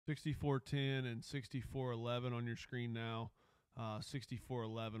6410 and 6411 on your screen now.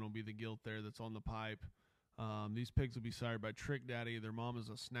 6411 will be the gilt there that's on the pipe. These pigs will be sired by Trick Daddy. Their mom is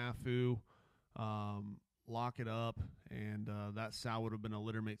a Snafu. Lock It Up, and that sow would have been a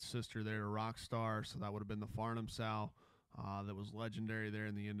littermate sister there to Rockstar, so that would have been the Farnham sow that was legendary there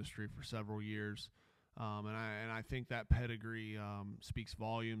in the industry for several years. And I think that pedigree speaks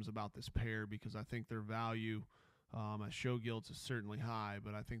volumes about this pair, because I think their value as show gilts is certainly high,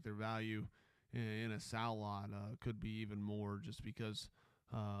 but I think their value in a sow lot could be even more, just because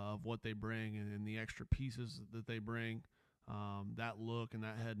of what they bring and the extra pieces that they bring. That look and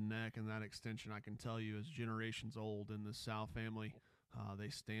that head and neck and that extension, I can tell you, is generations old in the sow family. They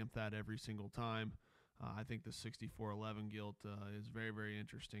stamp that every single time. I think the 6411 gilt is very, very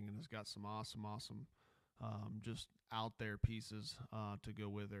interesting, and has got some awesome just out there pieces to go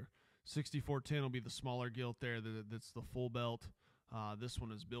with her. 6410 will be the smaller gilt there. That's the full belt. This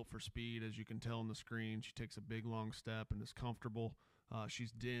one is built for speed, as you can tell on the screen. She takes a big long step and is comfortable.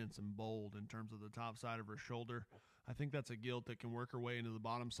 She's dense and bold in terms of the top side of her shoulder. I think that's a gilt that can work her way into the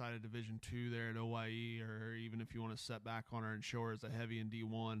bottom side of Division II there at OYE, or even if you want to set back on her and show her as a heavy in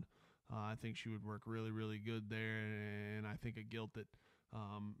D1. I think she would work really, really good there, and I think a gilt that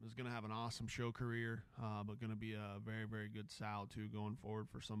is going to have an awesome show career, but going to be a very, very good sow too going forward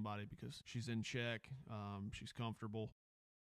for somebody, because she's in check, she's comfortable,